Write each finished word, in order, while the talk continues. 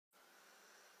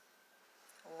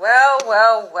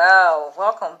Well.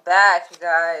 Welcome back, you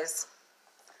guys,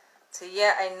 to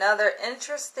yet another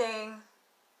interesting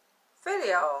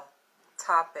video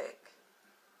topic.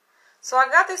 So I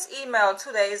got this email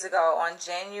 2 days ago on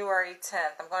January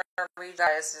 10th. I'm going to read you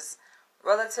guys this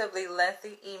relatively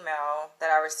lengthy email that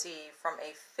I received from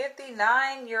a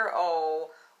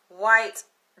 59-year-old white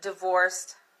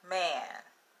divorced man.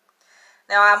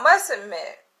 Now, I must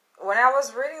admit, when I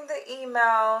was reading the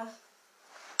email,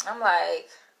 I'm like,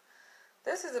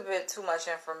 this is a bit too much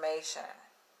information.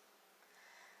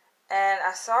 And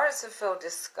I started to feel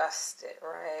disgusted,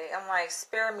 right? I'm like,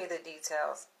 spare me the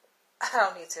details. I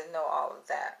don't need to know all of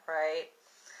that, right?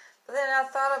 But then I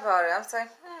thought about it. I was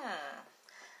like,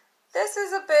 this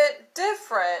is a bit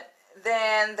different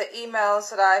than the emails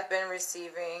that I've been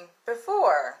receiving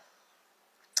before,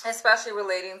 especially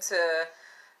relating to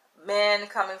men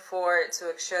coming forward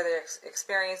to share their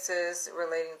experiences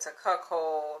relating to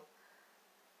cuckold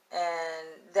and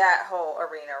that whole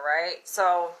arena, right?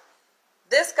 So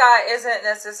this guy isn't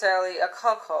necessarily a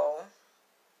cuckold.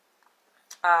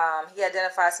 He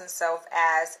identifies himself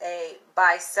as a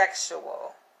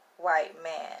bisexual white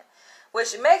man,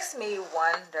 which makes me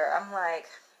wonder. I'm like,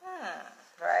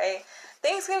 right?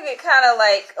 Things can get kind of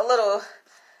like a little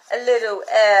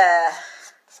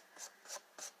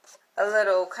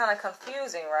kind of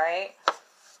confusing, right?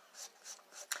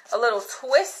 A little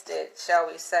twisted, shall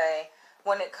we say,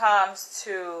 when it comes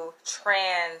to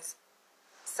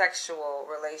transsexual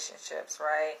relationships,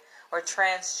 right? Or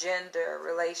transgender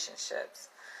relationships.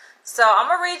 So I'm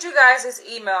going to read you guys this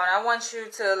email, and I want you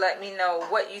to let me know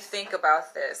what you think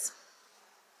about this.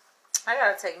 I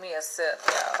got to take me a sip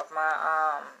of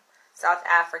my South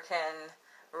African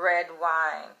red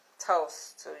wine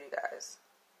toast to you guys.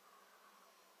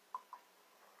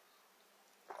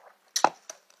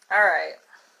 All right.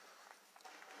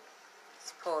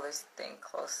 Let's pull this thing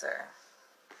closer.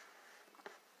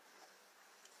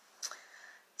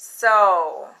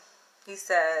 So, he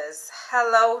says,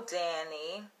 "Hello,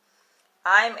 Danny.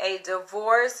 I'm a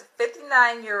divorced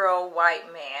 59-year-old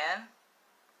white man,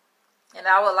 and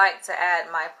I would like to add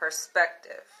my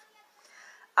perspective.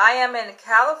 I am in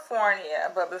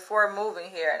California, but before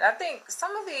moving here," and I think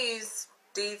some of these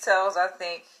details, I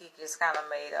think he just kind of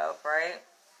made up, right?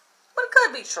 But it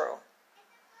could be true.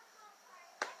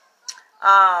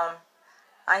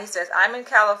 He says, "I'm in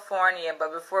California,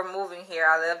 but before moving here,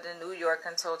 I lived in New York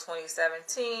until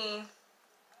 2017,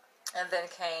 and then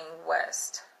came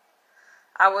west.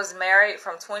 I was married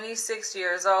from 26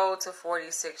 years old to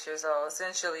 46 years old,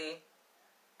 essentially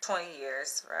 20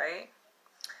 years, right?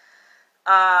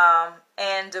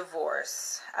 And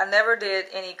divorce. I never did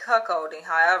any cuckolding.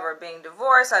 However, being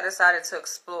divorced, I decided to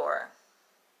explore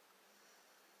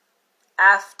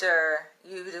after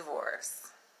you divorce.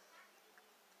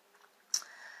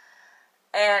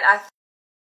 And I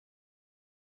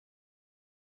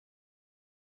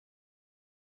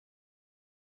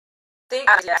think,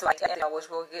 which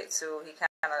we'll get to, he kind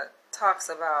of talks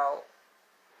about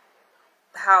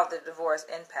how the divorce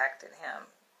impacted him,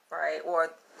 right?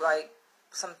 Or like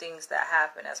some things that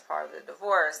happened as part of the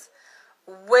divorce,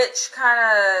 which kind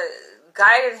of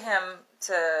guided him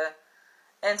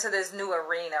into this new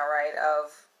arena, right,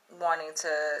 of wanting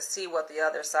to see what the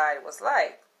other side was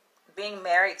like. Being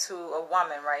married to a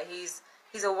woman, right? He's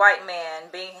a white man,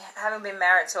 having been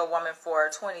married to a woman for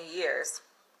 20 years.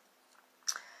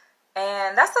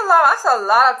 And that's a lot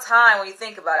of time when you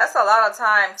think about it. That's a lot of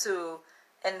time to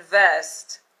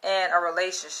invest in a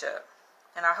relationship.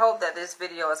 And I hope that this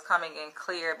video is coming in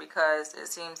clear, because it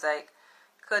seems like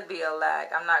it could be a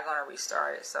lag. I'm not going to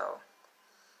restart it, so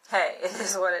hey, it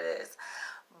is what it is.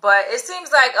 But it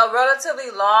seems like a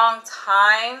relatively long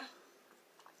time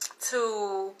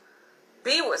to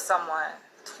be with someone.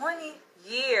 20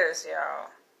 years,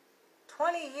 y'all.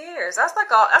 20 years. That's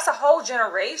a whole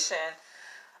generation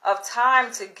of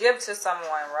time to give to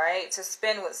someone, right? To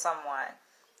spend with someone.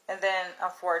 And then,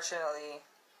 unfortunately,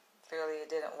 clearly it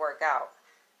didn't work out.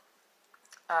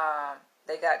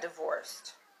 They got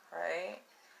divorced, right?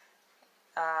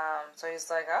 So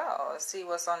he's like, oh, let's see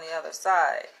what's on the other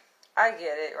side. I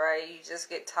get it, right? You just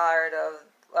get tired of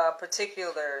a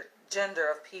particular gender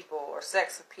of people or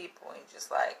sex of people, and you're just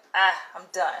like, I'm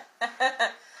done.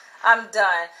 I'm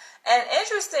done. And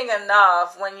interesting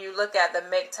enough, when you look at the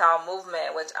MGTOW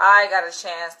movement, which I got a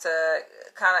chance to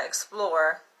kind of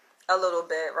explore a little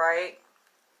bit, right?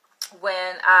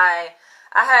 When I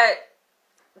had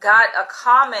got a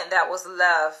comment that was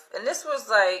left, and this was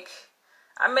like,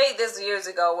 I made this years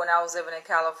ago when I was living in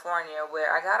California,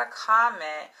 where I got a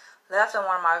comment left on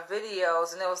one of my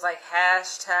videos, and it was like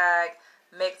hashtag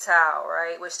MGTOW,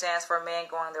 right? Which stands for men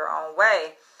going their own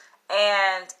way.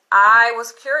 And I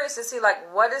was curious to see,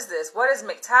 like, what is this? What is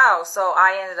MGTOW? So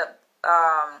I ended up,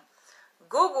 I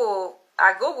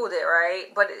Googled it,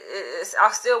 right? But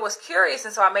I still was curious,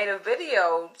 and so I made a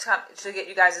video to get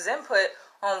you guys' input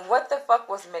on what the fuck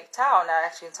was MGTOW. And I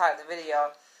actually entitled the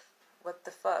video, "What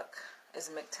the fuck is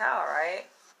MGTOW," right?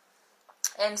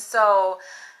 And so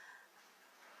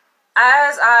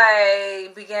as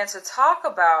I began to talk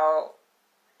about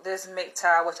this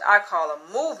MGTOW, which I call a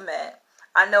movement,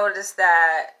 I noticed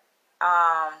that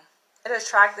it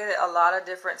attracted a lot of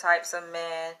different types of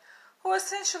men who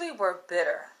essentially were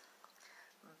bitter,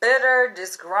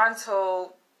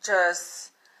 disgruntled,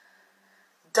 just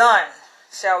done,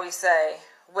 shall we say,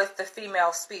 with the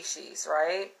female species,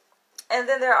 right? And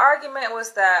then their argument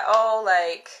was that, oh,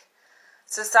 like,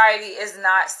 society is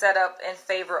not set up in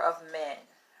favor of men,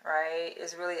 right?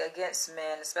 It's really against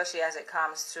men, especially as it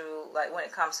comes to, like, when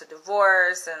it comes to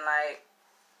divorce and, like,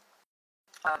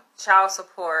 child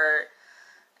support.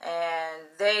 And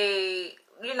they,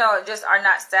 just are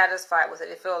not satisfied with it.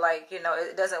 They feel like,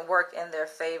 it doesn't work in their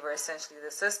favor, essentially, the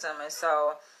system. And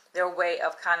so their way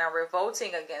of kind of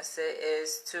revolting against it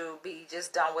is to be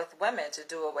just done with women, to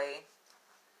do away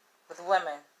with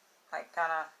women, like,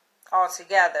 kind of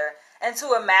altogether, and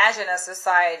to imagine a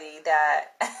society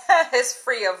that is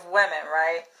free of women,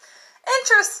 right?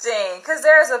 Interesting, because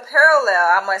there's a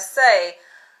parallel, I must say,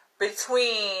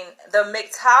 between the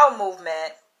MGTOW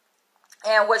movement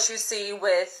and what you see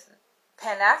with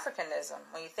Pan-Africanism,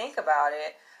 when you think about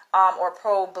it, or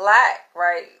pro-black,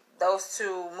 right? Those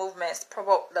two movements,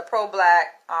 the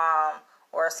pro-black,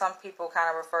 or some people kind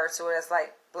of refer to it as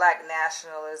like black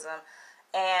nationalism,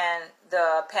 and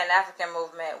the Pan-African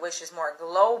movement, which is more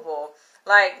global.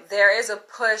 Like, there is a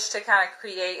push to kind of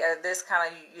create this kind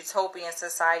of utopian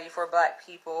society for black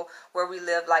people where we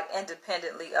live, like,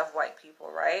 independently of white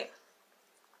people, right?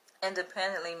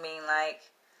 Independently mean, like,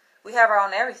 we have our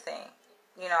own everything.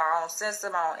 Our own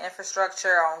system, our own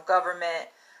infrastructure, our own government.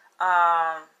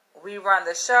 We run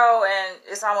the show, and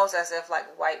it's almost as if, like,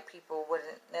 white people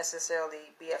wouldn't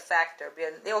necessarily be a factor.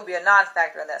 They would be a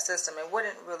non-factor in that system. It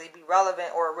wouldn't really be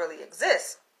relevant or really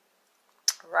exist,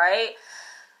 right?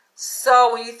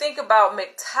 So when you think about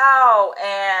MGTOW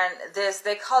and this,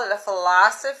 they call it a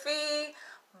philosophy,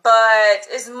 but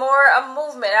it's more a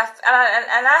movement.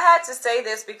 And I had to say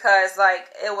this because, like,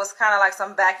 it was kind of like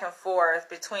some back and forth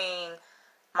between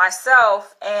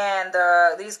myself and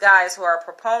these guys who are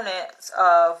proponents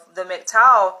of the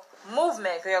MGTOW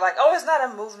movement. They're like, oh, it's not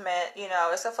a movement,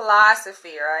 it's a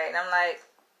philosophy, right? And I'm like,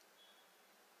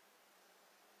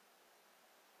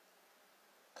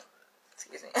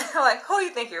 excuse me, I'm like, who do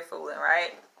you think you're fooling,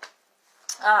 right?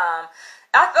 I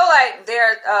feel like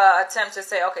their attempt to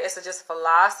say, okay, it's just a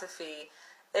philosophy,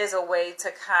 is a way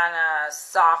to kind of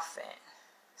soften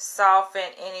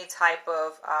any type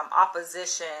of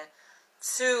opposition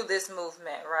to this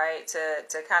movement, right?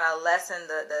 To kind of lessen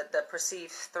the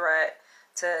perceived threat,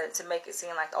 to make it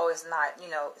seem like, oh, it's not,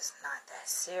 it's not that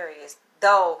serious.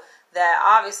 Though that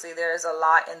obviously there is a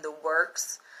lot in the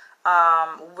works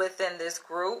within this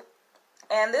group.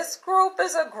 And this group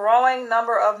is a growing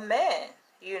number of men,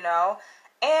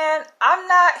 And I'm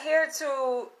not here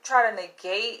to try to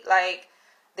negate, like,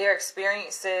 their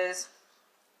experiences,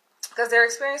 because their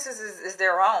experiences is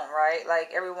their own, right?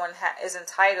 Like, everyone is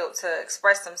entitled to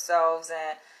express themselves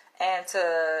and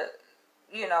to,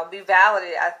 be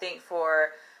validated, I think,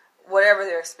 for whatever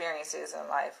their experience is in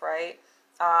life, right?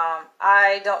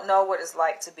 I don't know what it's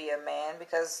like to be a man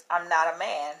because I'm not a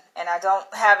man, and I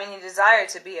don't have any desire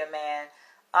to be a man.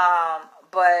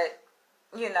 But,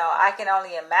 I can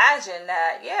only imagine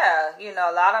that, yeah,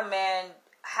 a lot of men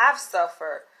have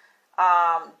suffered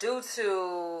due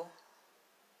to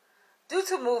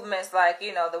movements like,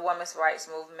 the women's rights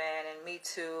movement and Me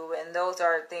Too, and those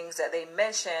are things that they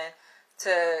mention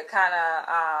to kind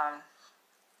of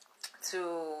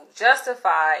to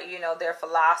justify, their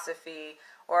philosophy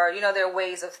or, their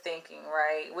ways of thinking,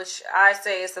 right? Which I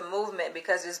say is a movement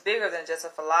because it's bigger than just a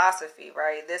philosophy,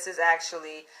 right? This is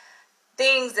actually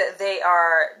things that they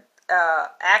are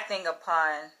acting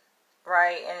upon,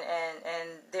 right?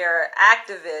 And there are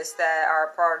activists that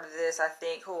are part of this, I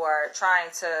think, who are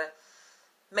trying to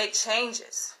make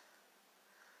changes.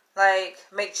 Like,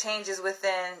 make changes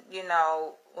within,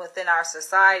 within our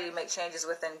society, make changes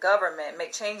within government,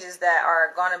 make changes that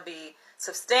are going to be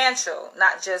substantial,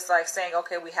 not just like saying,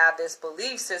 okay, we have this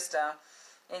belief system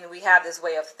and we have this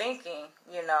way of thinking,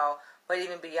 but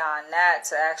even beyond that,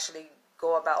 to actually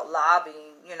go about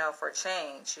lobbying, for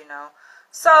change,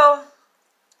 So,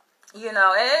 and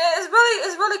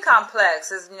it's really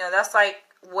complex. It's, that's like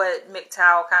what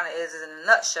MGTOW kind of is in a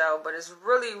nutshell, but it's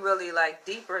really, really like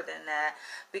deeper than that,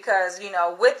 because, you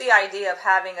know, with the idea of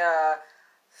having a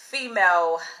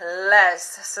female-less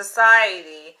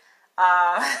society,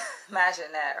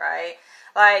 imagine that, right?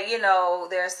 Like, you know,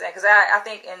 they're saying, because I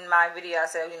think in my video I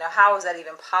said, you know, how is that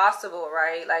even possible,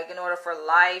 right? Like, in order for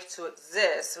life to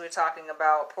exist, we're talking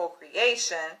about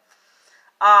procreation,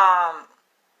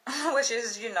 which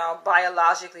is, you know,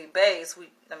 biologically based.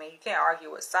 I mean, you can't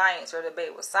argue with science or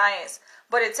debate with science,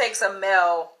 but it takes a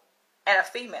male and a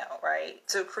female, right,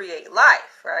 to create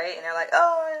life, right? And they're like,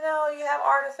 oh, no, you have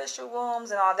artificial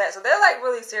wombs and all that. So they're like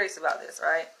really serious about this,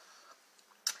 right?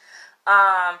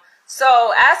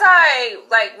 So as I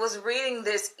like was reading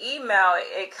this email,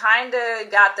 it kind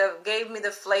of gave me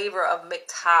the flavor of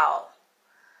MGTOW.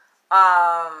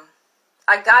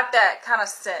 I got that kind of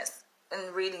sense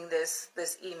in reading this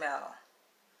email.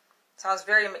 Sounds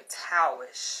very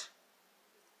MGTOWish,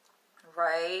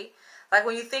 right? Like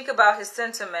when you think about his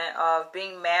sentiment of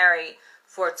being married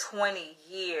for 20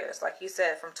 years, like you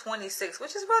said, from 26,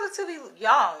 which is relatively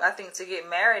young, I think, to get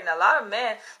married. And a lot of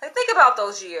men, like, think about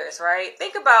those years, right?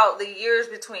 Think about the years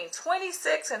between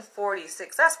 26 and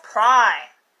 46. That's prime,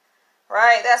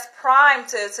 right? That's prime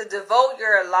to devote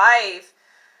your life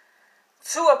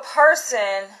to a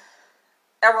person,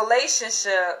 a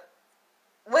relationship,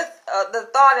 with the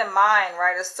thought in mind,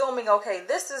 right? Assuming, okay,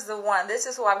 this is the one, this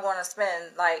is who I'm going to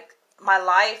spend, like, my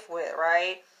life with,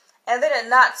 right? And then it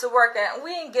not to work. And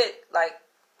we didn't get, like,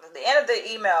 at the end of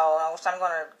the email, which I'm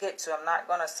going to get to, I'm not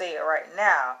going to say it right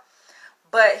now,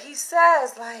 but he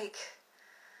says, like,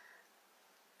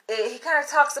 he kind of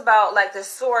talks about, like, the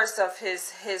source of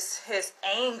his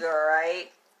anger,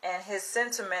 right? And his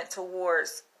sentiment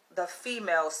towards the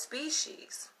female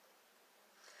species.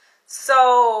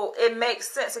 So it makes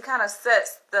sense. It kind of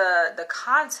sets the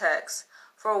context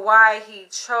for why he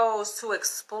chose to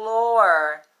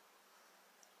explore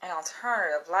an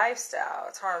alternative lifestyle,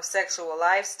 alternative sexual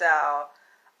lifestyle,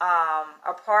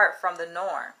 apart from the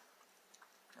norm,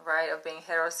 right, of being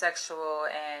heterosexual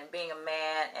and being a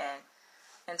man and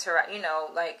you know,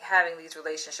 like having these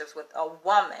relationships with a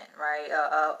woman, right,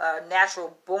 a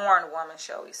natural born woman,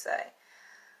 shall we say.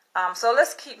 So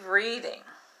let's keep reading.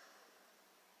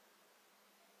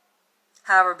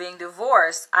 However, being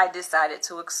divorced, I decided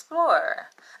to explore.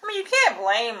 I mean, you can't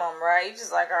blame them, right? You're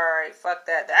just like, all right, fuck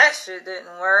that. That shit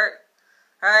didn't work,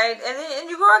 right? And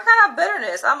you grow a kind of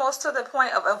bitterness, almost to the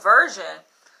point of aversion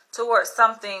towards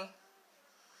something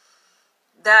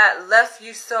that left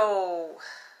you so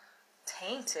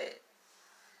tainted,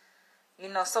 you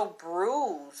know, so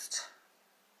bruised.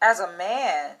 As a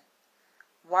man,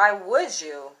 why would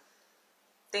you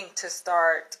think to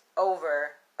start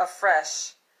over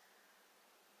afresh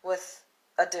with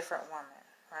a different woman,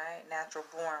 right? Natural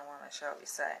born woman, shall we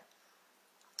say.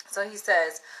 So he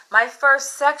says, my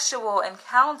first sexual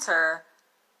encounter,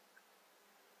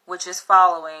 which is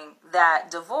following that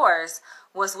divorce,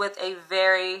 was with a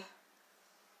very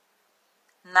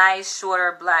nice,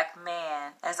 shorter black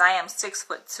man, as I am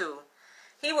 6'2".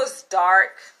 He was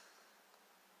dark,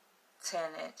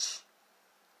 10-inch,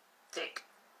 thick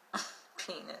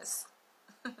penis.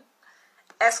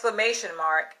 Exclamation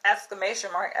mark,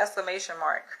 exclamation mark, exclamation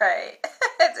mark, right?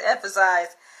 To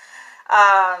emphasize,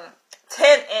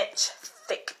 10-inch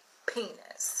thick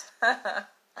penis.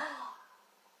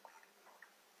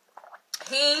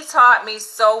 He taught me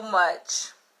so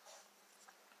much.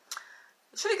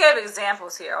 You should have gave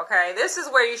examples here, okay? This is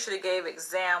where you should have gave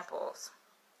examples.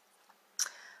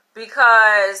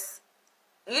 Because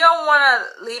you don't want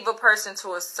to leave a person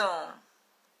to assume.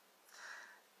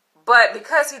 But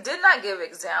because he did not give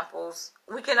examples,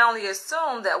 we can only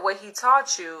assume that what he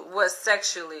taught you was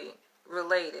sexually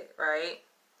related, right?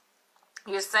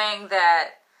 You're saying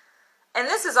that, and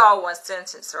this is all one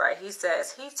sentence, right? He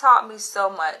says, he taught me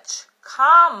so much,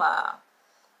 comma,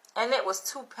 and it was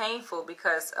too painful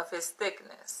because of his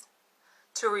thickness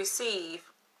to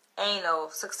receive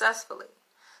anal successfully.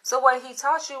 So what he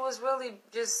taught you was really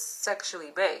just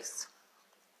sexually based.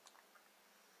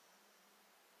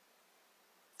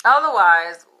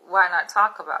 Otherwise, why not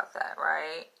talk about that,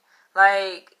 right?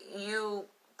 Like, you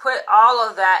put all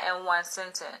of that in one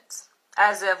sentence,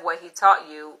 as if what he taught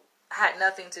you had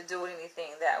nothing to do with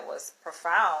anything that was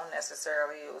profound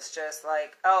necessarily. It was just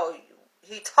like, oh,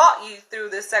 he taught you through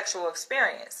this sexual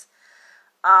experience.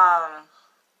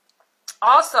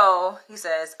 Also, he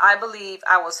says, I believe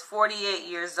I was 48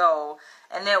 years old,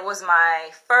 and it was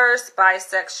my first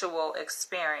bisexual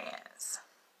experience.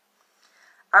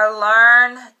 I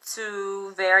learned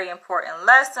two very important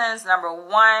lessons. Number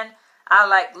one, I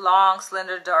like long,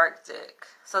 slender, dark dick.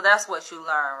 So that's what you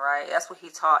learn, right? That's what he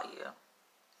taught you.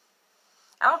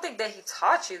 I don't think that he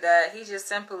taught you that. He just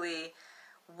simply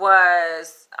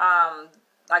was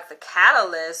like the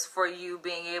catalyst for you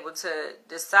being able to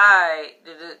decide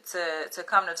to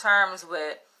come to terms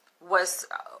with what's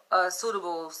a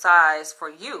suitable size for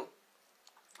you,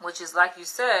 which is, like you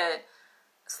said,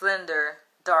 slender,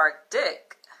 dark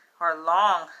dick, or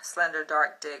long, slender,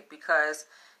 dark dick, because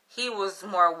he was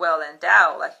more well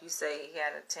endowed. Like you say, he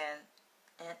had a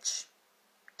 10-inch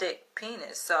thick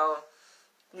penis. So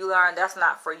you learn that's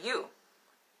not for you.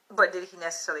 But did he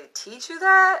necessarily teach you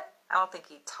that? I don't think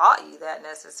he taught you that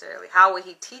necessarily. How would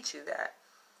he teach you that?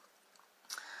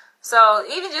 So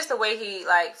even just the way he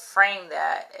like framed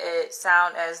that, it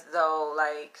sounded as though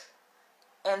like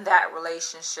in that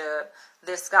relationship,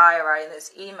 this guy writing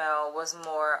this email was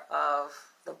more of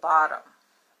the bottom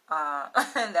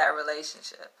in that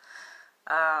relationship.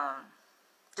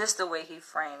 Just the way he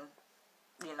framed,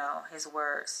 his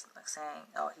words, like saying,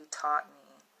 "Oh, he taught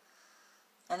me,"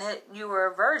 and you were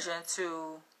a virgin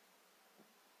to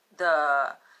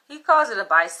he calls it a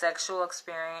bisexual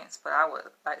experience, but I would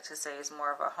like to say it's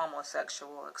more of a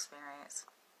homosexual experience.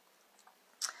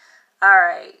 All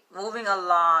right, moving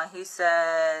along, he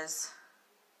says,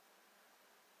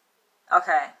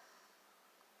 okay.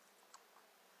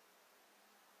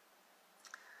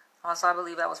 Also, I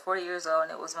believe I was 40 years old,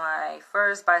 and it was my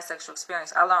first bisexual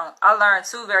experience. I learned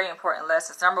two very important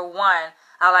lessons. Number one,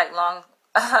 I like long,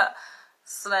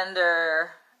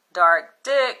 slender, dark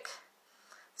dick.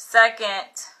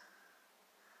 Second,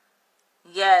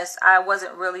 yes, I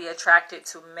wasn't really attracted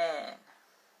to men,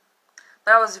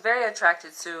 but I was very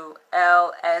attracted to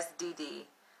LSDD,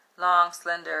 long,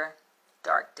 slender,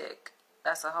 dark dick.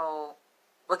 That's a whole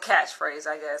catchphrase,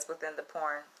 I guess, within the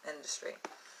porn industry.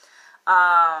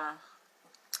 Now,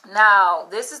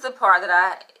 this is the part that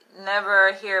I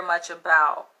never hear much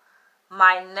about.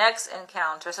 My next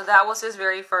encounter, so that was his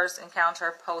very first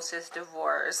encounter post his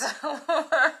divorce.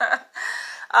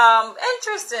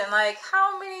 Interesting, like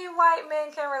how many white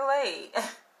men can relate?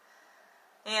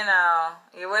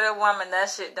 You're with a woman, that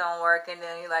shit don't work, and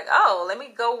then you're like, oh, let me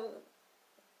go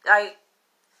like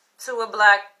to a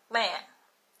black man.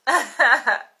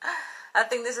 I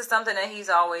think this is something that he's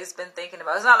always been thinking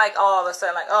about. It's not like all of a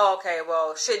sudden like, oh, okay,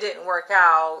 well, shit didn't work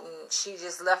out and she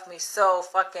just left me so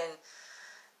fucking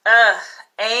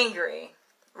angry,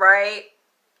 right?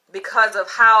 Because of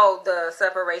how the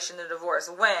separation, the divorce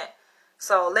went.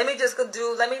 So let me just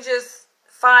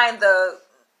find the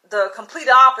complete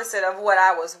opposite of what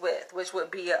I was with, which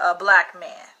would be a black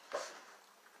man.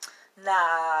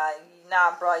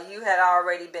 Nah, bro, you had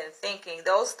already been thinking.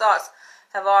 Those thoughts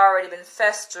have already been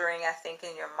festering, I think,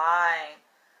 in your mind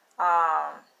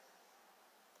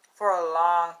for a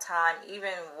long time,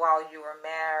 even while you were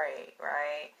married,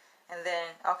 right? And then,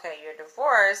 okay, you're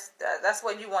divorced. That's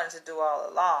what you wanted to do all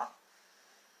along.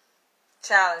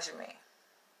 Challenge me.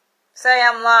 Say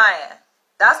I'm lying.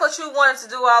 That's what you wanted to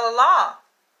do all along.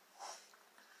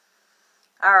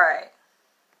 All right.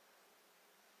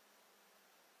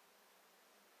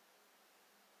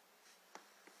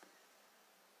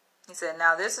 He said,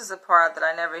 now this is the part that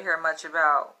I never hear much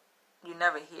about. You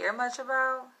never hear much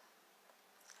about?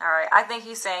 All right. I think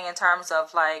he's saying in terms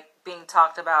of like being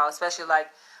talked about, especially like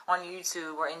on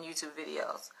YouTube or in YouTube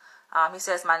videos. He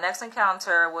says, my next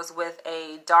encounter was with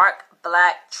a dark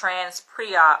black trans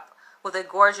pre-op with a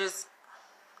gorgeous...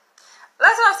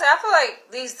 That's what I'm saying. I feel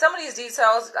like some of these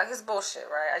details, like, it's bullshit,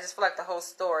 right? I just feel like the whole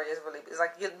story is really... It's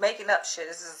like you're making up shit.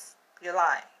 You're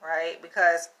lying, right?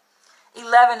 Because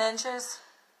 11 inches...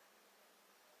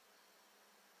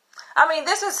 I mean,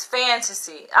 this is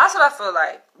fantasy. That's what I feel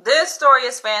like. This story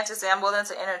is fantasy. I'm willing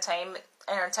to entertain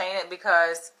it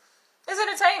because it's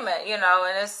entertainment, and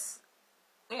it's,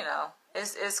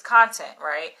 it's content,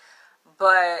 right?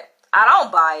 But I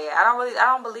don't buy it. I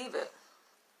don't believe it.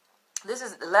 This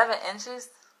is 11 inches.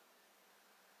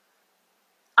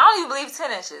 I don't even believe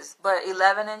 10 inches, but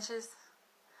 11 inches.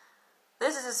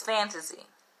 This is his fantasy.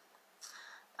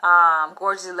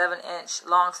 Gorgeous 11-inch,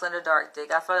 long, slender, dark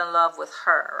dick. I fell in love with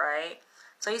her, right?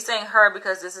 So he's saying her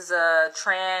because this is a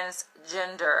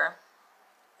transgender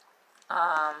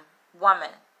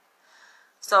woman.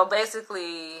 So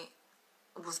basically,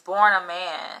 was born a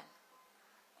man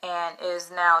and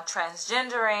is now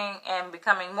transgendering and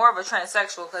becoming more of a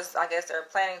transsexual because I guess they're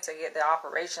planning to get the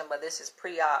operation, but this is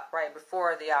pre-op, right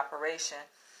before the operation,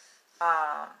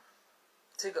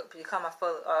 to become a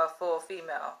full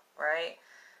female, right?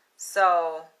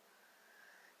 So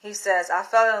he says, I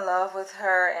fell in love with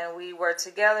her and we were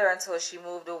together until she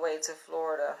moved away to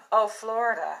Florida. Oh,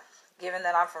 Florida. Given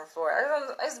that I'm from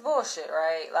Florida. It's bullshit,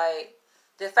 right? Like,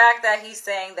 the fact that he's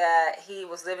saying that he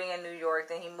was living in New York,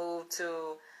 then he moved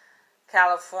to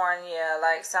California,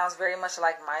 like, sounds very much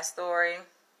like my story.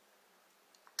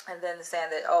 And then saying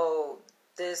that, oh,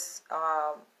 this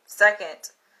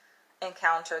second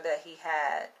encounter that he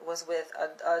had was with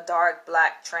a dark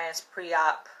black trans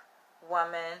pre-op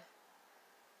woman,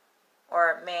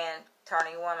 or man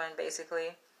turning woman,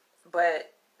 basically.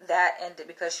 But that ended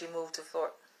because she moved to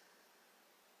Florida.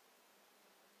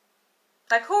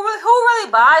 Like, who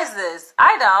really buys this?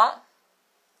 I don't.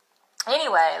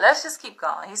 Anyway, let's just keep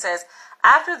going. He says,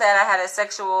 after that, I had a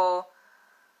sexual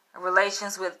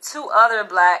relations with 2 other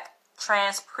black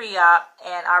trans pre-op,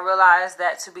 and I realized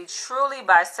that to be truly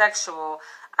bisexual,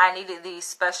 I needed these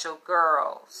special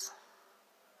girls.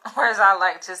 Or as I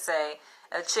like to say,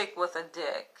 a chick with a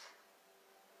dick.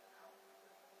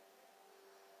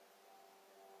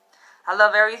 I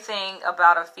love everything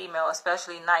about a female,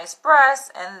 especially nice breasts,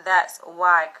 and that's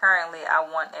why currently I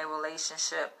want a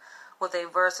relationship with a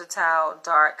versatile,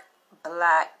 dark,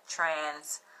 black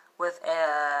trans with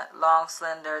a long,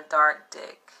 slender, dark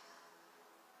dick.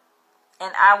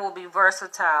 And I will be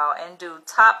versatile and do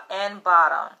top and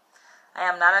bottom. I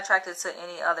am not attracted to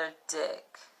any other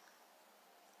dick.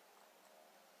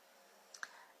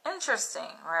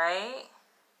 Interesting, right?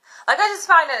 Like, I just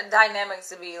find the dynamics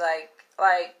to be like,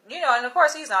 you know, and of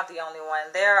course he's not the only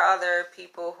one. There are other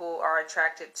people who are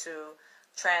attracted to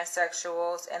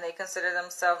transsexuals and they consider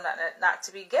themselves not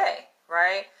to be gay,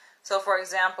 right? So, for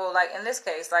example, like in this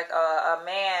case, like a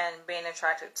man being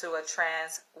attracted to a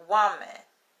trans woman.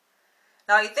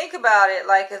 Now, you think about it,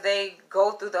 like if they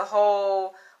go through the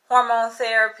whole hormone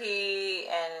therapy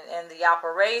and the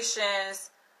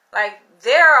operations, like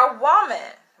they're a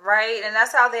woman, right? And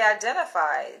that's how they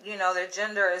identify. You know, their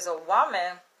gender is a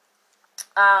woman,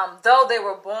 though they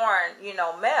were born, you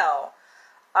know, male.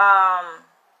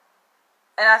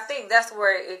 And I think that's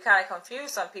where it kind of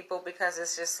confused some people, because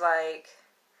it's just like,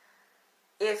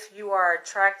 if you are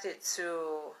attracted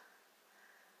to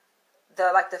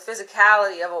the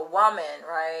physicality of a woman,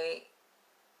 right?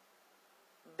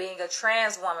 Being a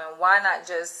trans woman, why not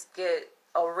just get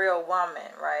a real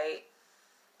woman, right?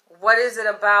 What is it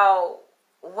about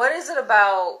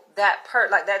that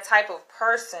that type of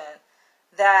person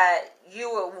that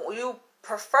you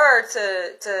prefer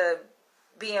to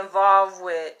be involved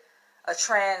with a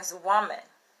trans woman,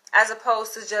 as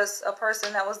opposed to just a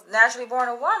person that was naturally born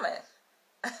a woman?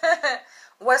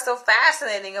 What's so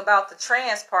fascinating about the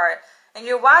trans part? And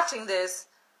you're watching this,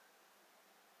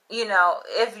 you know,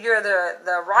 if you're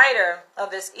the writer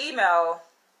of this email,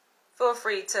 feel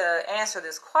free to answer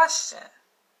this question.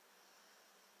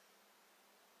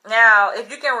 Now, if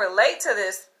you can relate to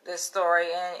this story,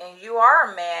 and you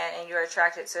are a man and you're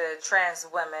attracted to trans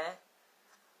women,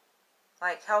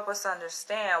 like, help us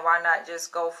understand, why not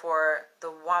just go for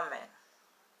the woman?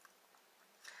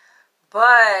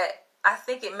 But I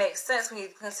think it makes sense when you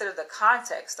consider the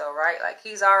context, though, right? Like,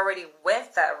 he's already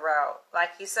went that route.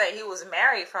 Like he said, he was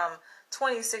married from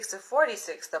 26 to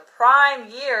 46, the prime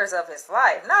years of his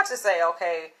life. Not to say,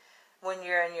 okay, when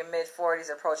you're in your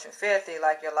mid-40s approaching 50,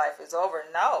 like your life is over.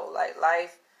 No, like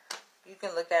life, you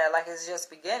can look at it like it's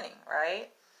just beginning, right?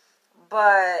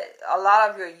 But a lot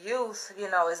of your youth,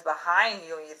 you know, is behind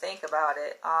you when you think about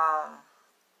it.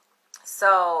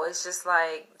 So it's just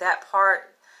like that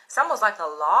part, it's almost like a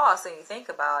loss when you think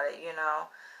about it, you know.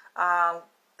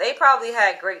 They probably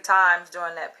had great times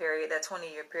during that period, that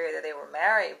 20-year period that they were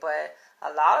married, but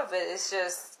a lot of it is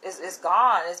just, it's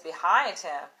gone, it's behind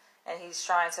him. And he's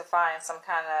trying to find some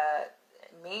kind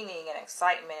of meaning and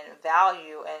excitement and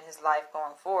value in his life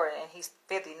going forward. And he's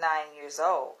 59 years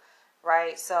old,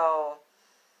 right? So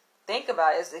think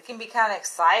about it. It can be kind of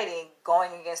exciting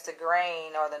going against the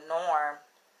grain or the norm.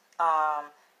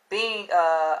 Being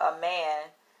a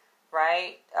man,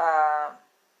 right?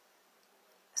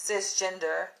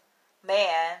 Cisgender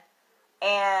man,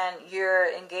 and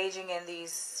you're engaging in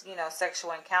these, you know,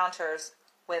 sexual encounters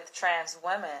with trans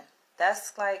women.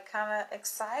 That's like kind of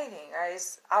exciting, right?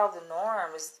 It's out of the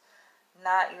norm. It's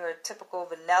not your typical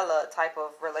vanilla type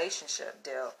of relationship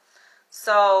deal.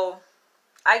 So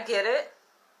I get it,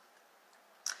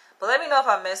 but let me know if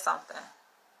I missed something.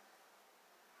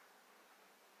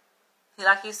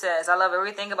 Like he says, I love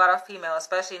everything about a female,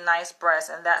 especially nice breasts,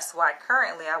 and that's why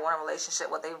currently I want a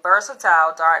relationship with a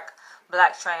versatile, dark,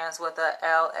 black trans with a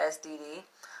LSDD,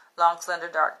 long, slender,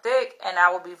 dark dick, and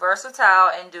I will be versatile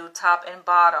and do top and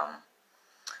bottom.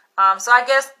 So I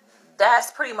guess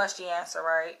that's pretty much the answer,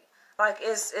 right? Like,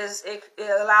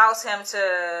 it allows him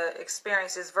to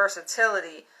experience his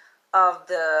versatility of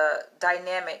the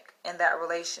dynamic in that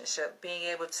relationship, being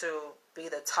able to be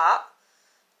the top,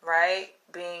 right?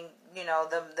 Being, you know,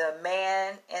 the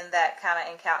man in that kind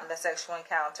of encounter, the sexual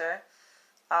encounter,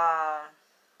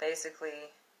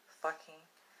 basically fucking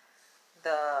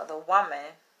the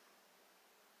woman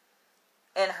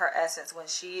in her essence when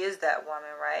she is that woman,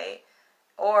 right?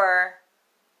 Or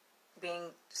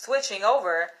switching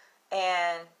over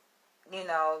and,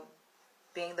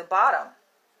 being the bottom,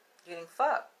 getting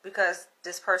fucked because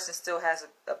this person still has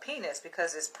a penis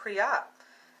because it's pre-op.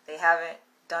 They haven't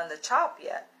done the chop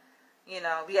yet,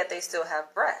 yet they still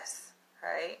have breasts,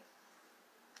 right?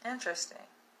 Interesting.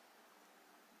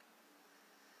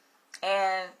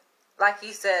 And like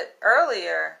he said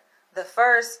earlier, the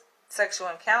first sexual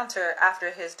encounter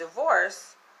after his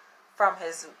divorce from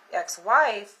his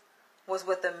ex-wife was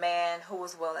with a man who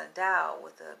was well endowed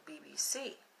with the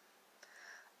BBC.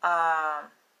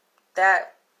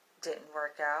 That didn't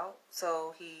work out,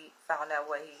 so he found out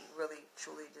what he really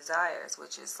truly desires,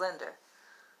 which is slender,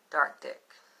 dark dick.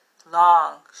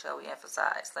 Long, shall we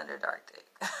emphasize, slender, dark dick.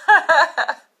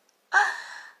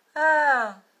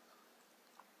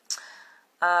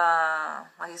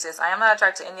 Like he says, I am not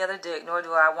attracted to any other dick, nor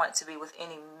do I want to be with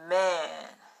any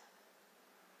man.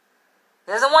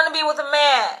 He doesn't want to be with a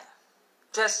man.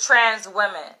 Just trans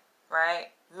women,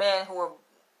 right? Men who are,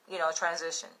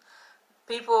 transition.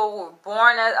 People who were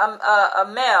born as a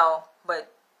male,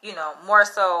 but, more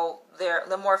so, they're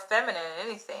more feminine than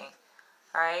anything,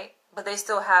 right? But they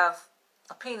still have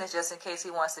a penis just in case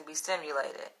he wants to be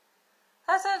stimulated.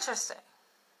 That's interesting.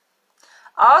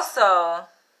 Also,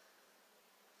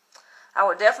 I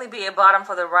would definitely be a bottom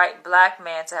for the right black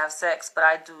man to have sex, but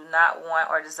I do not want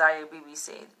or desire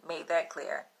BBC. Made that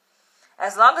clear.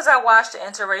 As long as I watch the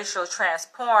interracial trans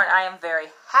porn, I am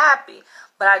very happy.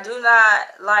 But I do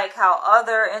not like how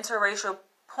other interracial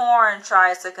porn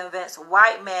tries to convince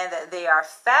white men that they are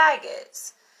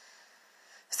faggots.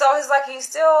 So it's like he's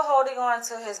still holding on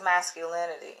to his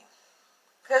masculinity.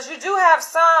 Because you do have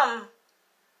some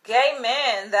gay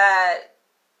men that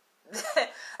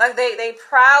like they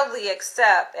proudly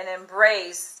accept and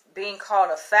embrace being called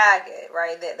a faggot,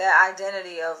 right? That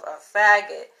identity of a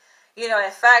faggot.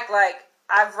 In fact, like,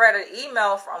 I've read an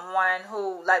email from one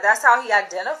who, like, that's how he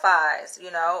identifies,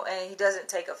 and he doesn't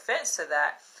take offense to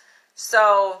that.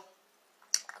 So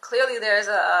clearly there's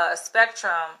a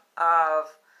spectrum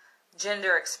of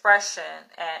gender expression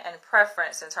and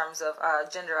preference in terms of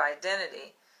gender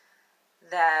identity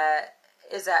that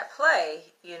is at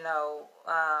play,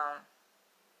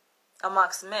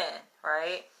 amongst men,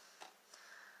 right?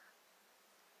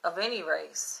 Of any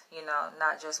race,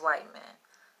 not just white men.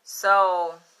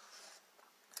 So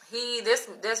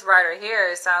this writer here,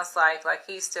 it sounds like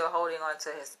he's still holding on to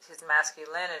his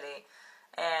masculinity,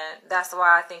 and that's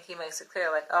why I think he makes it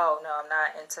clear, like, oh no, I'm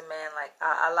not into men. Like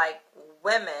I like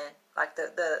women, like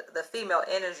the female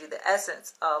energy, the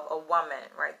essence of a woman,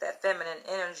 right? That feminine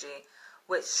energy,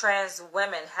 which trans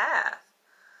women have,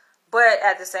 but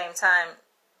at the same time,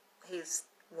 he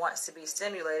wants to be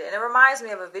stimulated. And it reminds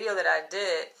me of a video that I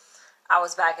did. I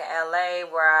was back in LA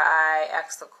where I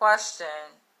asked a question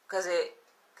because it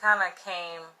kind of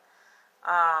came,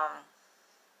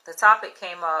 the topic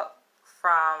came up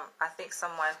from, I think,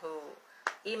 someone who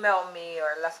emailed me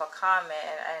or left a comment,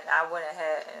 and I went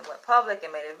ahead and went public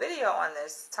and made a video on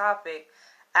this topic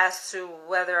as to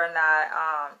whether or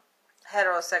not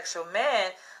heterosexual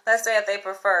men, let's say if they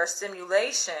prefer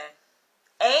stimulation,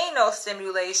 anal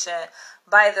stimulation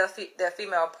by their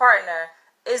female partner,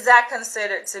 is that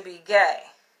considered to be gay,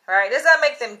 right? Does that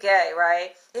make them gay,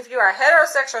 right? If you're a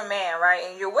heterosexual man, right,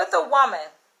 and you're with a woman,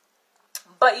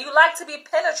 but you like to be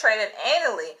penetrated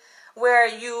anally, where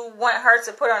you want her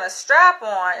to put on a strap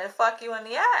on and fuck you in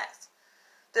the ass,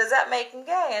 does that make them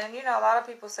gay? And, a lot of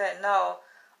people said no.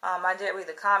 I did read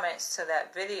the comments to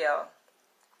that video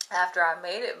after I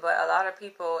made it, but a lot of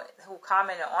people who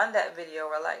commented on that video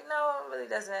were like, no, it really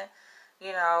doesn't,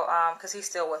 because he's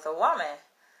still with a woman.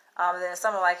 Then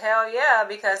someone like, hell yeah,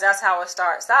 because that's how it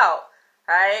starts out,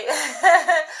 right?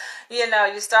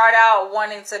 You start out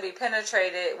wanting to be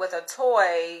penetrated with a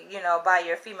toy, by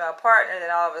your female partner, then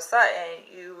all of a sudden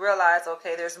you realize,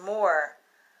 okay, there's more.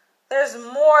 There's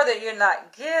more that you're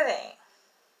not getting.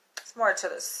 It's more to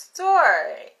the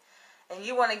story. And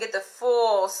you want to get the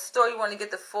full story, you want to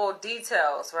get the full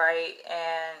details, right?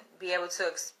 And be able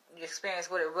to experience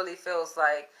what it really feels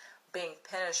like being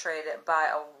penetrated by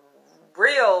a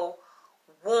real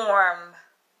warm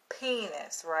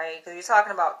penis, right? Because you're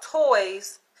talking about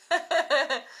toys,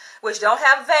 which don't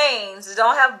have veins,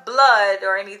 don't have blood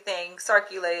or anything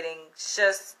circulating,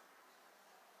 just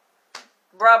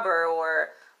rubber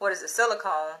or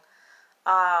silicone.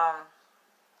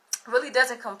 Really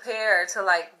doesn't compare to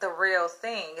like the real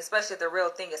thing, especially if the real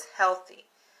thing is healthy,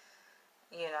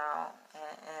 and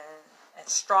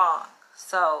strong.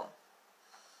 So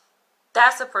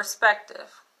That's a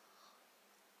perspective.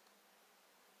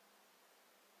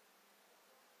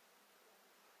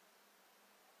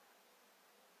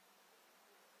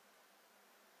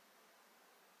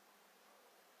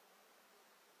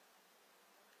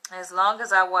 As long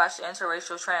as I watch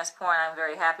interracial trans porn, I'm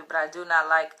very happy, but I do not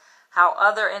like how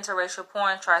other interracial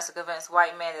porn tries to convince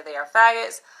white men that they are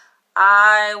faggots.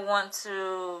 I want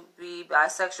to be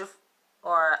bisexual,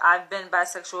 or I've been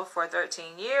bisexual for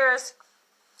 13 years,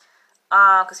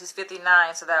 because he's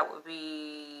 59, so that would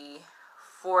be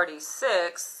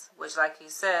 46, which, like he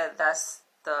said, that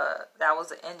was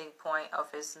the ending point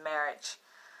of his marriage,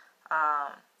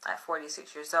 at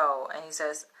 46 years old. And he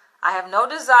says, I have no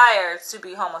desire to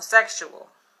be homosexual,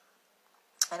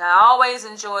 and I always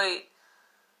enjoyed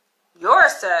your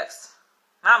sex,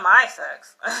 not my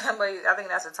sex, but I think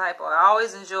that's a typo. I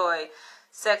always enjoyed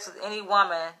sex with any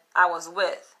woman I was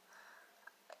with.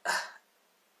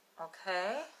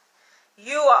 Okay.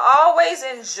 You always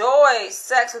enjoyed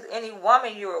sex with any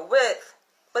woman you were with.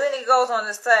 But then he goes on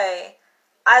to say,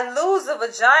 I lose a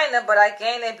vagina, but I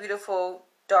gain a beautiful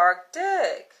dark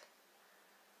dick.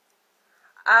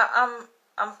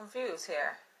 I'm confused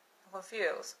here. I'm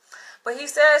confused. But he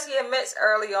says, he admits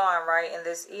early on, right, in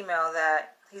this email,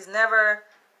 that he's never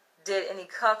did any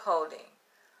cuckolding.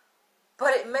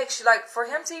 But it makes you, like, for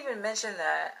him to even mention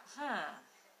that,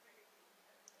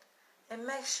 it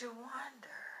makes you wonder.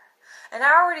 And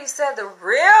I already said the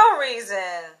real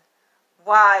reason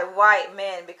why white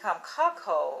men become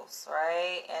cuckolds,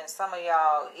 right? And some of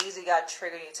y'all easily got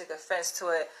triggered, you took offense to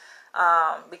it,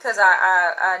 because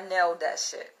I nailed that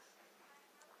shit.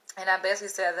 And I basically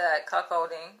said that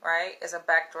cuckolding, right, is a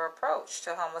backdoor approach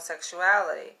to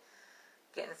homosexuality.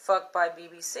 Getting fucked by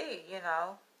BBC, you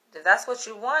know. If that's what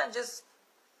you want, just,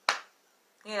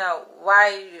 you know, why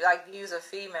you, like, use a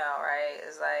female, right?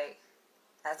 It's like,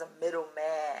 as a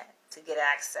middleman to get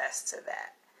access to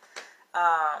that.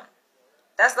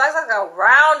 That's like a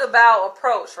roundabout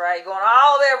approach, right? Going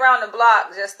all the way around the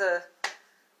block just to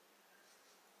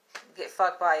get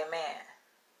fucked by a man,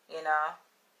 you know?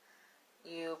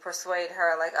 You persuade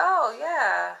her like, oh,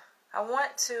 yeah, I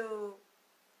want to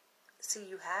see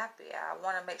you happy. I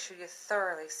want to make sure you're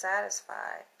thoroughly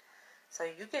satisfied. So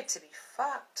you get to be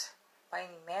fucked by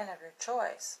any man of your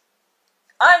choice.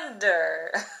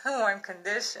 Under one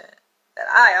condition, that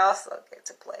I also get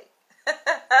to play.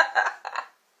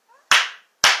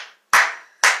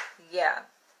 Yeah.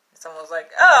 Someone's like,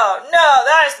 oh, no,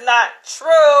 that's not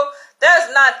true.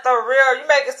 That's not the real. You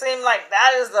make it seem like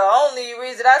that is the only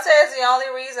reason. I say it's the only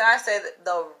reason. I say that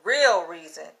the real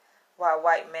reason why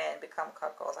white men become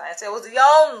cuckolds. I didn't say it was the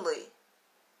only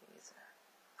reason.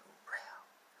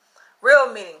 Real.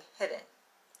 Real meaning hidden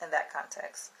in that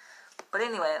context. But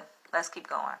anyway, let's keep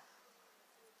going.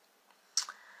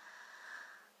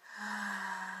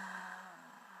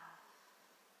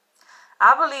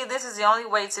 I believe this is the only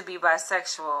way to be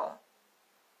bisexual.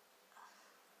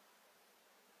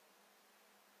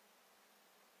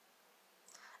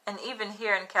 And even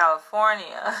here in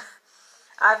California,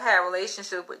 I've had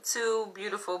relationships with two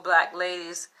beautiful black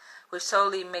ladies, which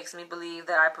totally makes me believe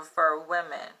that I prefer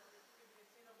women.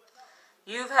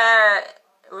 You've had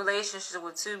relationships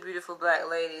with two beautiful black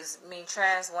ladies, mean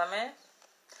trans women?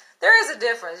 There is a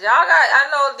difference. I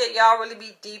know that y'all really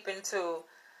be deep into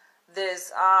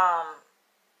this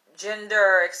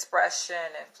gender expression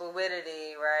and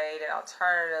fluidity, right? And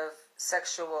alternative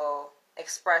sexual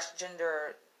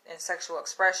gender and sexual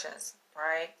expressions,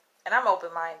 right? And I'm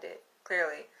open-minded,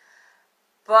 clearly.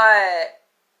 But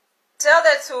tell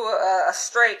that to a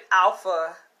straight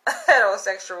alpha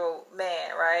heterosexual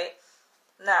man, right?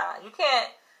 Nah, you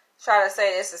can't try to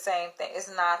say it's the same thing.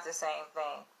 It's not the same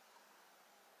thing.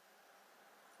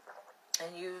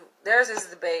 And there's this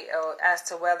debate as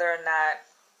to whether or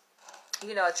not,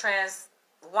 you know, a trans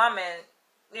woman,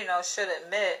 you know, should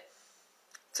admit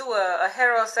to a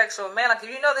heterosexual man. Like, if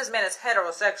you know this man is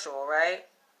heterosexual, right?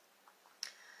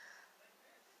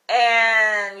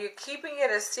 And you're keeping it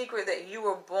a secret that you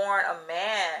were born a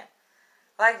man.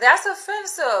 Like, that's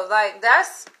offensive. Like,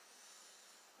 that's...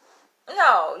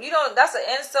 No, you don't... That's an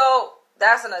insult.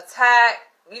 That's an attack.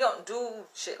 You don't do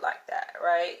shit like that,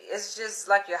 right? It's just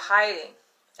like you're hiding.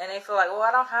 And they feel like, well,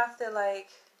 I don't have to, like...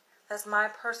 That's my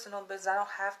personal business. I don't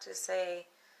have to say...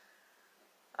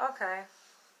 Okay.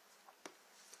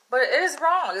 But it is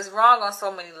wrong. It's wrong on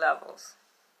so many levels.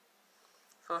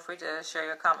 Feel free to share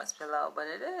your comments below, but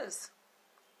it is.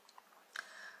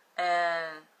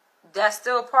 And that's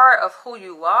still part of who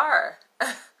you are.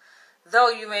 Though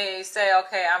you may say,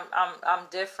 okay, I'm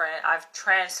different. I've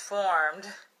transformed.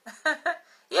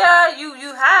 Yeah,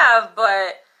 you have,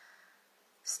 but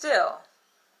still.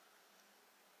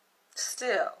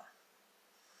 still,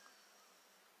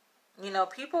 you know,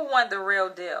 people want the real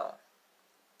deal.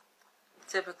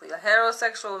 Typically, a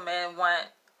heterosexual man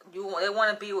they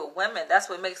want to be with women. That's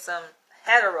what makes them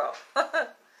hetero.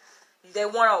 They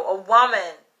want a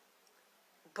woman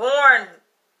born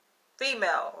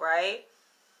female, right?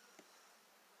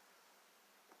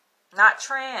 Not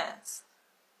trans.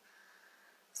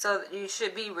 So you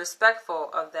should be respectful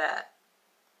of that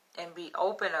and be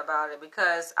open about it,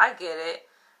 because I get it.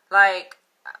 Like,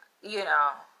 you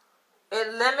know,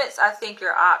 it limits, I think,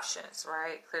 your options,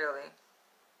 right? Clearly.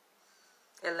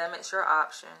 It limits your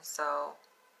options. So,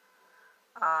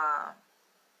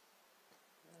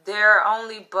 there are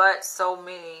only but so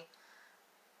many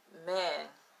men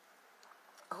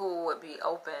who would be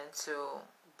open to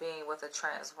being with a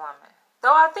trans woman.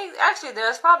 Though I think, actually,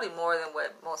 there's probably more than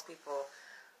what most people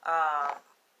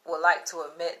would like to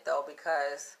admit, though,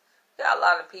 because there are a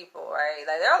lot of people, right?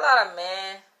 Like, there are a lot of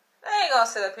men, they ain't gonna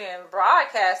sit up here and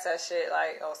broadcast that shit,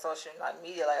 like, on social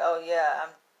media, like, oh, yeah, I'm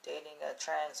dating a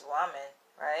trans woman,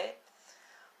 right?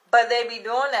 But they be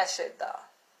doing that shit, though.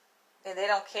 And they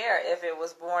don't care if it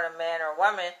was born a man or a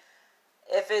woman.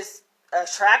 If it's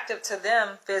attractive to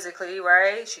them physically,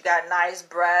 right? She got nice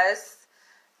breasts,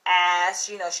 ass,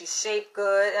 you know, she's shaped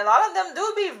good. And a lot of them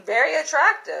do be very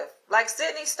attractive. Like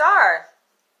Sydney Starr.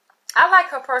 I like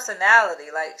her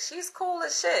personality. Like, she's cool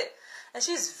as shit. And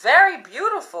she's very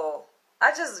beautiful.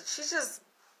 She's just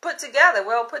put together,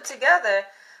 well put together.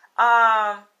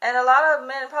 And a lot of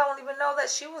men probably don't even know that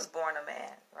she was born a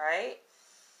man, right?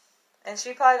 And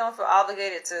she probably don't feel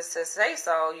obligated to say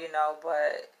so, you know,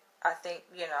 but I think,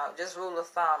 you know, just rule of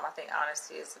thumb, I think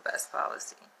honesty is the best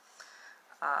policy.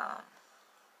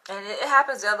 And it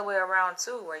happens the other way around,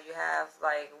 too, where you have,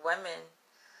 like, women,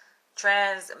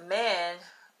 trans men,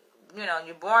 you know,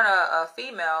 you're born a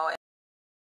female,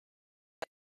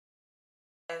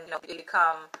 and you know, you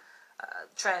become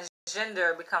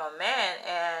transgender, become a man,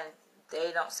 and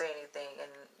they don't say anything.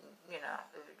 And, you know,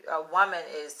 a woman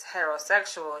is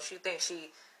heterosexual, and she thinks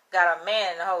she got a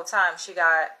man the whole time. She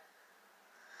got,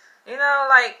 you know,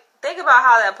 like, think about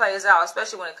how that plays out,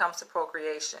 especially when it comes to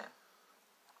procreation.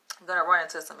 You're going to run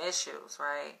into some issues,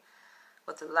 right,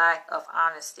 with the lack of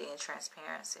honesty and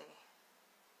transparency.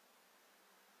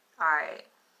 All right,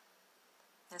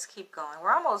 let's keep going.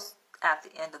 We're almost at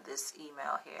the end of this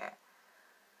email here.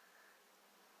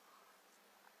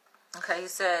 Okay, he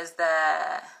says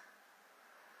that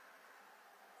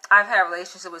I've had a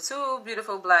relationship with two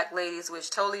beautiful black ladies, which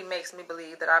totally makes me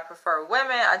believe that I prefer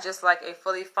women. I just like a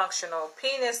fully functional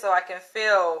penis so I can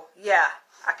feel,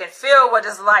 I can feel what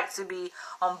it's like to be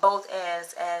on both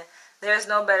ends. And there's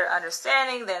no better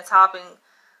understanding than topping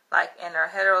like in a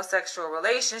heterosexual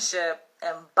relationship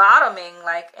and bottoming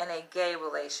like in a gay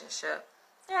relationship.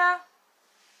 Yeah.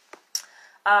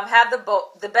 Have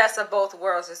the best of both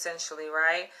worlds, essentially,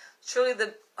 right? Truly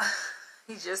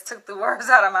he just took the words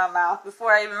out of my mouth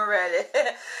before I even read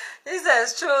it. He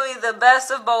says, truly the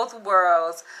best of both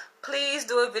worlds. Please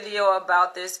do a video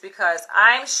about this because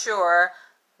I'm sure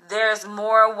there's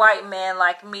more white men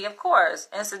like me, of course.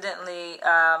 Incidentally,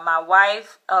 my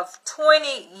wife of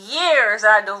 20 years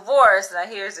I divorced. Now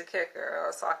here's the kicker I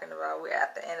was talking about. We're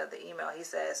at the end of the email. He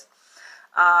says,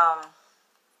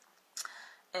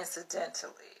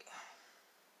 incidentally,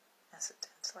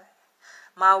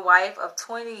 my wife of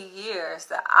 20 years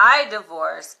that I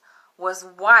divorced was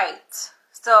white.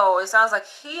 So it sounds like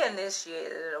he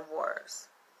initiated a divorce.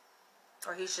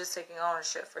 Or he's just taking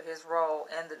ownership for his role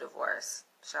in the divorce,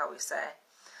 shall we say.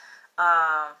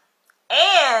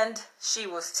 And she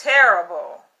was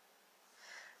terrible.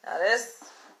 Now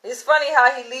it's funny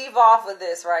how he leave off with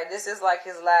this, right? This is like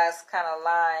his last kind of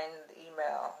line in the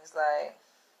email. He's like,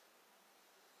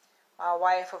 my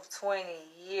wife of 20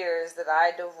 years that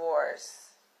I divorced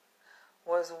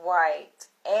was white,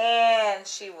 and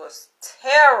she was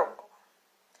terrible.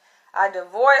 I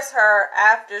divorced her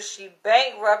after she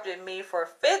bankrupted me for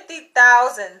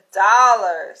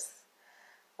 $50,000,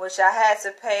 which I had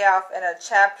to pay off in a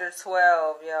Chapter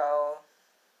 12, yo.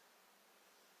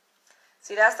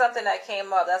 See, that's something that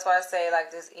came up. That's why I say, like,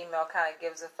 this email kind of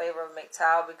gives a flavor of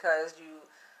MGTOW, because you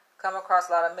come across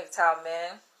a lot of MGTOW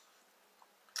men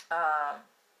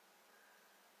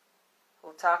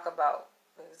who talk about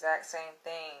the exact same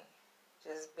thing,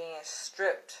 just being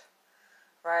stripped,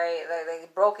 right?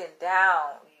 Like broken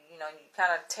down. You know, you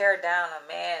kind of tear down a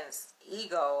man's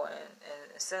ego and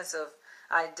a sense of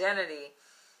identity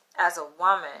as a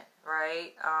woman,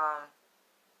 right?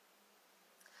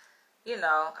 You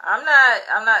know, I'm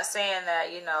not saying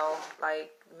that, you know,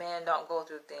 like, men don't go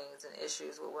through things and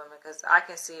issues with women, because I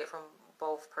can see it from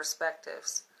both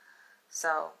perspectives.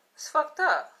 So it's fucked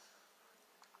up.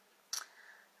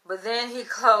 But then he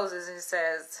closes and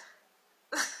says,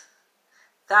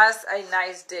 that's a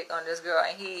nice dick on this girl.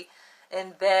 And he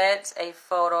embeds a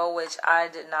photo which I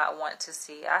did not want to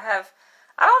see. I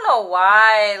don't know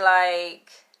why,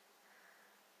 like,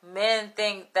 men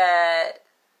think that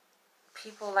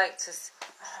people like to see,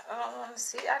 I don't want to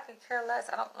see, I can care less.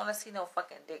 I don't want to see no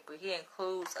fucking dick. But he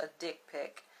includes a dick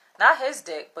pic. Not his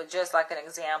dick, but just like an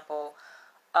example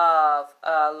of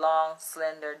a long,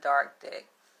 slender, dark dick.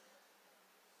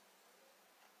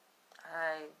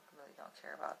 I really don't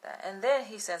care about that. And then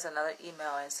he sends another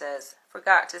email and says,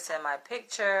 forgot to send my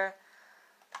picture.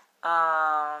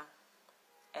 And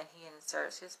he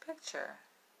inserts his picture.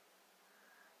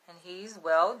 And he's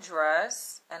well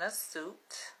dressed in a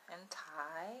suit and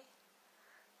tie.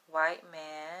 White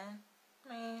man.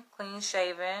 I mean, clean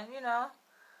shaven, you know.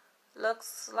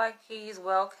 Looks like he's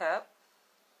well kept.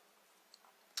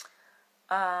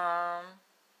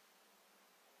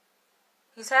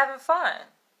 He's having fun.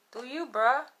 Do you,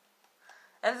 bruh?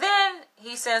 And then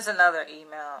he sends another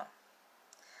email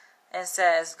and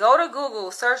says, go to Google,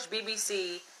 search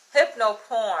BBC hypno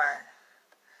porn.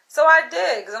 So I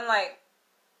did, because I'm like,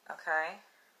 okay.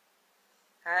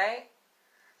 Alright?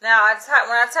 Now,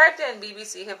 when I typed in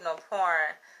BBC hypno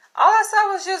porn, all I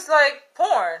saw was just like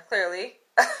porn, clearly.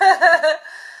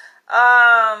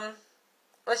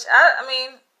 Which, I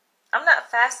mean, I'm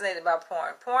not fascinated by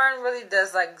porn. Porn really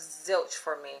does like zilch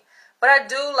for me. But I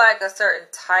do like a certain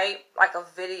type, like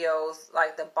of videos,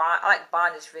 like I like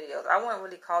bondage videos. I wouldn't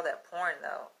really call that porn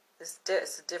though. It's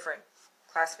a different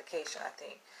classification, I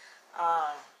think.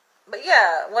 But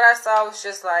yeah, what I saw was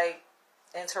just like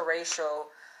interracial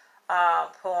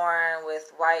porn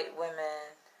with white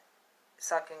women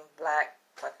sucking black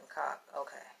fucking cock.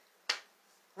 Okay.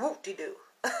 Whoop-de-doo.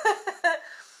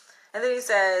 And then he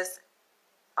says,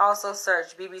 also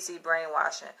search BBC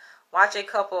brainwashing. Watch a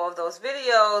couple of those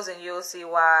videos and you'll see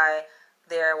why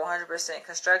they're 100%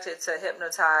 constructed to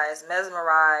hypnotize,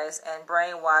 mesmerize, and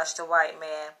brainwash the white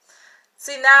man.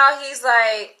 See, now he's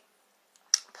like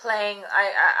playing,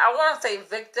 I want to say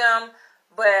victim,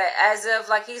 but as if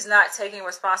like he's not taking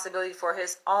responsibility for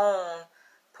his own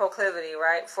proclivity,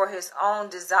 right? For his own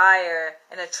desire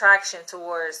and attraction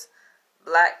towards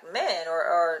black men,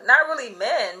 or not really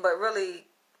men, but really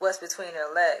what's between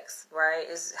their legs, right?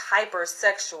 Is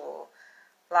hypersexual,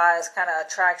 lies kind of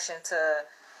attraction to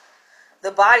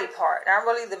the body part, not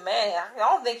really the man. I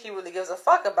don't think he really gives a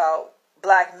fuck about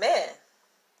black men.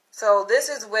 So this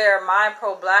is where my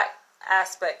pro-black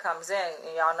aspect comes in,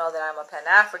 and y'all know that I'm a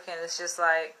Pan-African. It's just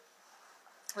like,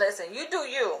 listen, you do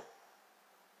you.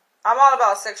 I'm all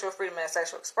about sexual freedom and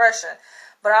sexual expression,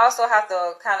 but I also have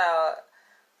to kind of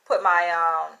put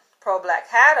my pro-black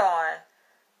hat on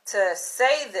to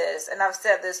say this, and I've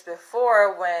said this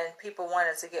before when people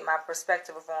wanted to get my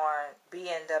perspective on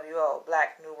BNWO,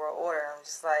 Black New World Order. I'm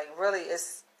just like, really,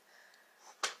 it's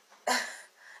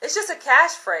just a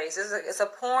catchphrase. It's a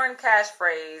porn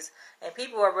catchphrase, and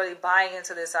people are really buying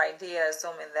into this idea,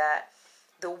 assuming that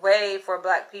the way for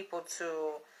black people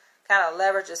to kind of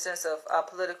leverage a sense of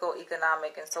political,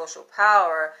 economic, and social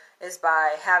power is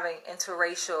by having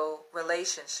interracial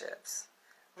relationships.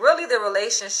 Really, the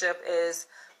relationship is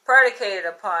predicated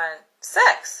upon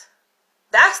sex.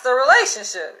 That's the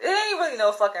relationship. It ain't really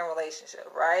no fucking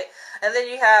relationship, right? And then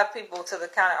you have people to the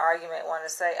counter argument want to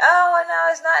say, oh, well,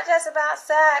 no, it's not just about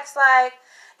sex. Like,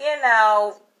 you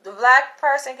know, the black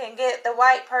person can get the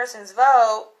white person's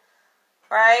vote,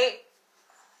 right?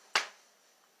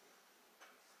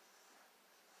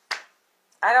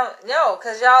 I don't know,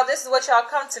 because y'all, this is what y'all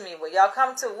come to me with. Y'all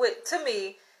come to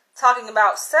me talking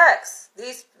about sex.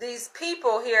 These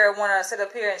people here want to sit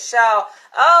up here and shout,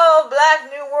 oh,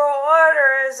 Black New World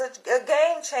Order is a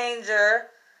game changer.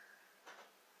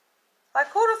 Like,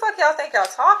 who the fuck y'all think y'all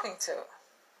talking to?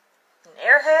 An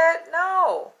airhead?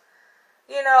 No.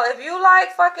 You know, if you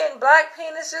like fucking black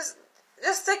penis, just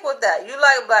stick with that. You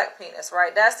like black penis,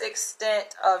 right? That's the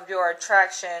extent of your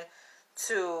attraction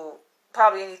to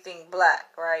probably anything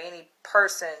black, right? Any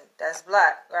person that's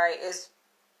black, right? Is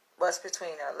what's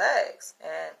between their legs,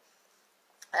 and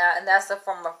that's a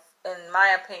form of, in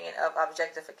my opinion, of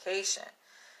objectification.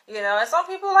 You know, and some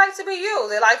people like to be you.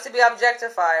 They like to be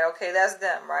objectified. Okay, that's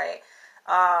them, right?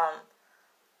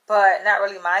 But not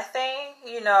really my thing,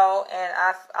 you know. And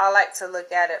I like to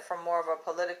look at it from more of a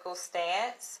political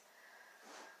stance.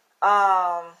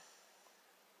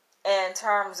 In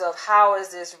terms of how is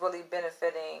this really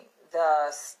benefiting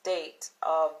the state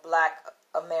of black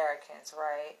Americans,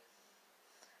 right?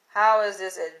 How is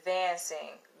this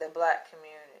advancing the black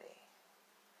community?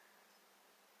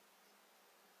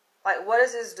 Like, what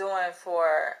is this doing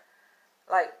for,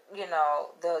 like, you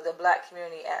know, the black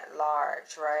community at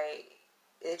large, right?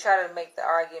 They try to make the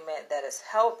argument that it's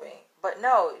helping, but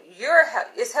no,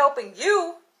 it's helping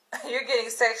you. You're getting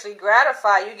sexually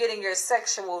gratified. You're getting your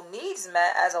sexual needs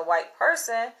met as a white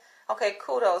person. Okay,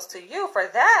 kudos to you for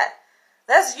that.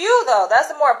 That's you, though.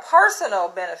 That's a more personal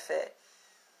benefit,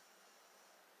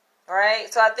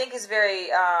 right? So I think it's very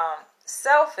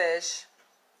selfish,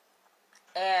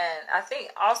 and I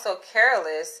think also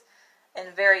careless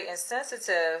and very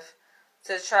insensitive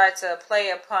to try to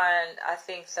play upon, I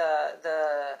think,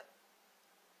 the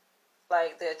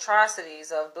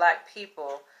atrocities of black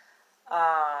people,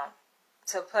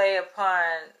 to play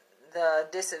upon the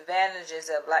disadvantages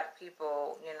that black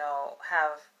people, you know,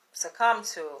 have succumbed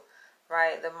to,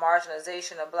 right? The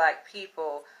marginalization of black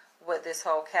people with this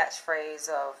whole catchphrase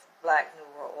of Black New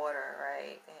World Order,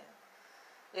 right? And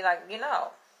you're like, you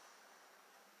know,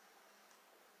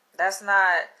 that's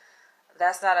not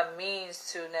a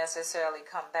means to necessarily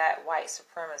combat white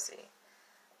supremacy.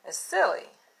 It's silly.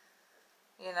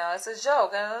 You know, it's a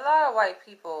joke. And a lot of white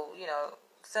people, you know,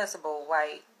 sensible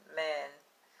white men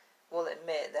will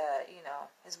admit that, you know,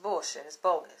 it's bullshit. It's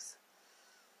bogus.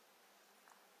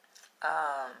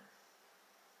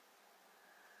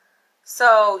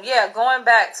 So, yeah, going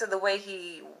back to the way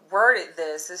he worded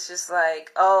this, it's just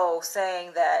like,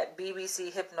 saying that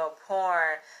BBC hypno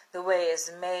porn, the way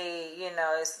it's made, you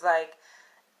know, it's like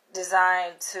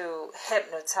designed to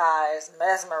hypnotize,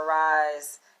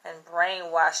 mesmerize, and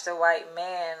brainwash the white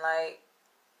man. Like,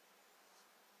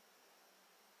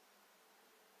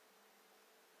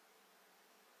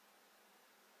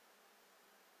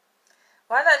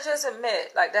 why not just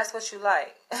admit, like, that's what you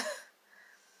like?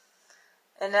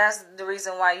 And that's the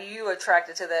reason why you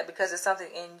attracted to that, because it's something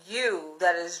in you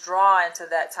that is drawn to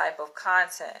that type of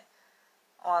content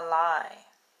online.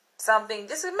 Something,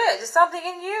 just admit, just something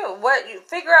in you.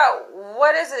 Figure out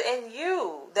what is it in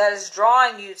you that is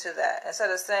drawing you to that, instead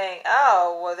of saying,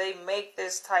 oh, well, they make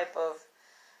this type of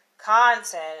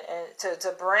content and to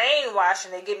brainwash,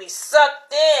 and they get me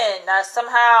sucked in. Now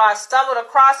somehow I stumbled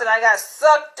across it, I got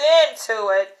sucked into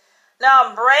it. Now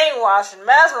I'm brainwashed and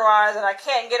mesmerized, and I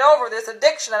can't get over this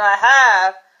addiction that I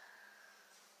have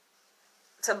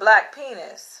to black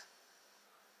penis.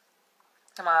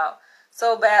 Come out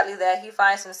so badly that he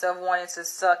finds himself wanting to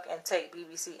suck and take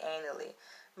BBC anally.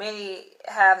 Many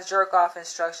have jerk-off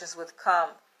instructions with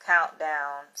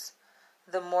countdowns.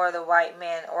 The more the white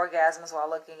man orgasms while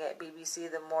looking at BBC,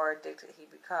 the more addicted he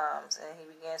becomes, and he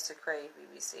begins to crave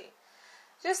BBC.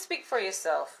 Just speak for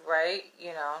yourself, right?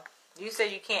 You know, you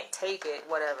say you can't take it,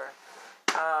 whatever.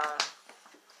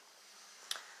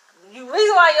 The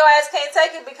reason why your ass can't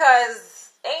take it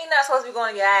because ain't not supposed to be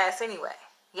going in your ass anyway.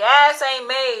 Your ass ain't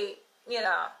made, you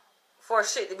know, for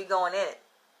shit to be going in it.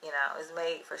 You know, it's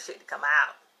made for shit to come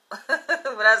out. But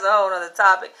that's a whole other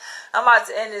topic. I'm about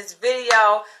to end this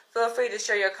video. Feel free to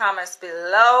share your comments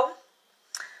below.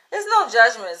 There's no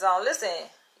judgment zone. Listen,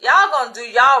 y'all gonna do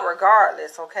y'all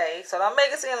regardless, okay? So don't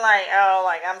make it seem like, oh,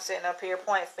 like I'm sitting up here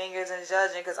pointing fingers and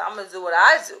judging, because I'm gonna do what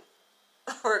I do.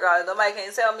 Regardless, nobody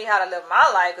can tell me how to live my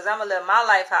life, because I'm gonna live my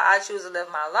life how I choose to live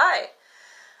my life.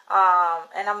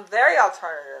 And I'm very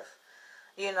alternative,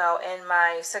 you know, in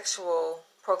my sexual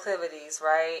proclivities,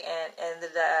 right? And the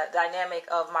dynamic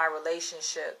of my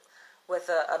relationship with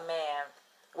a man,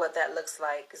 what that looks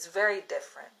like is very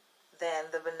different than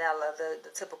the vanilla, the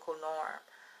typical norm.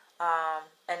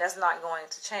 And that's not going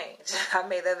to change. I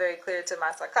made that very clear to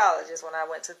my psychologist when I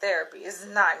went to therapy. It's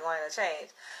not going to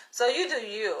change. So you do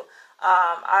you.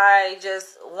 I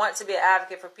just want to be an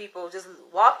advocate for people just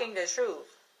walking their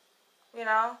truth. You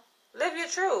know, live your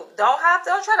truth. Don't try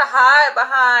to hide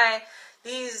behind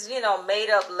these, you know, made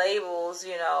up labels,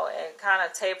 you know, and kind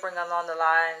of tapering along the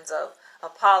lines of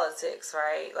politics,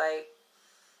 right? Like,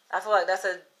 I feel like that's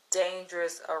a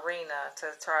dangerous arena to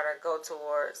try to go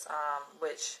towards,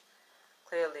 which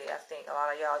clearly I think a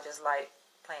lot of y'all just like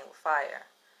playing with fire.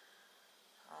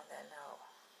 On that note,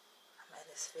 I'm in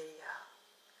this video.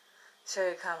 Share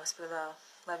your comments below.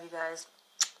 Love you guys.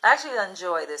 I actually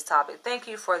enjoy this topic. Thank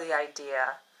you for the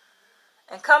idea.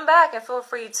 And come back and feel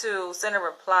free to send a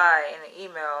reply in an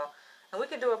email, and we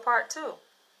can do a part 2.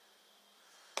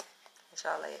 Catch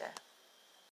y'all later.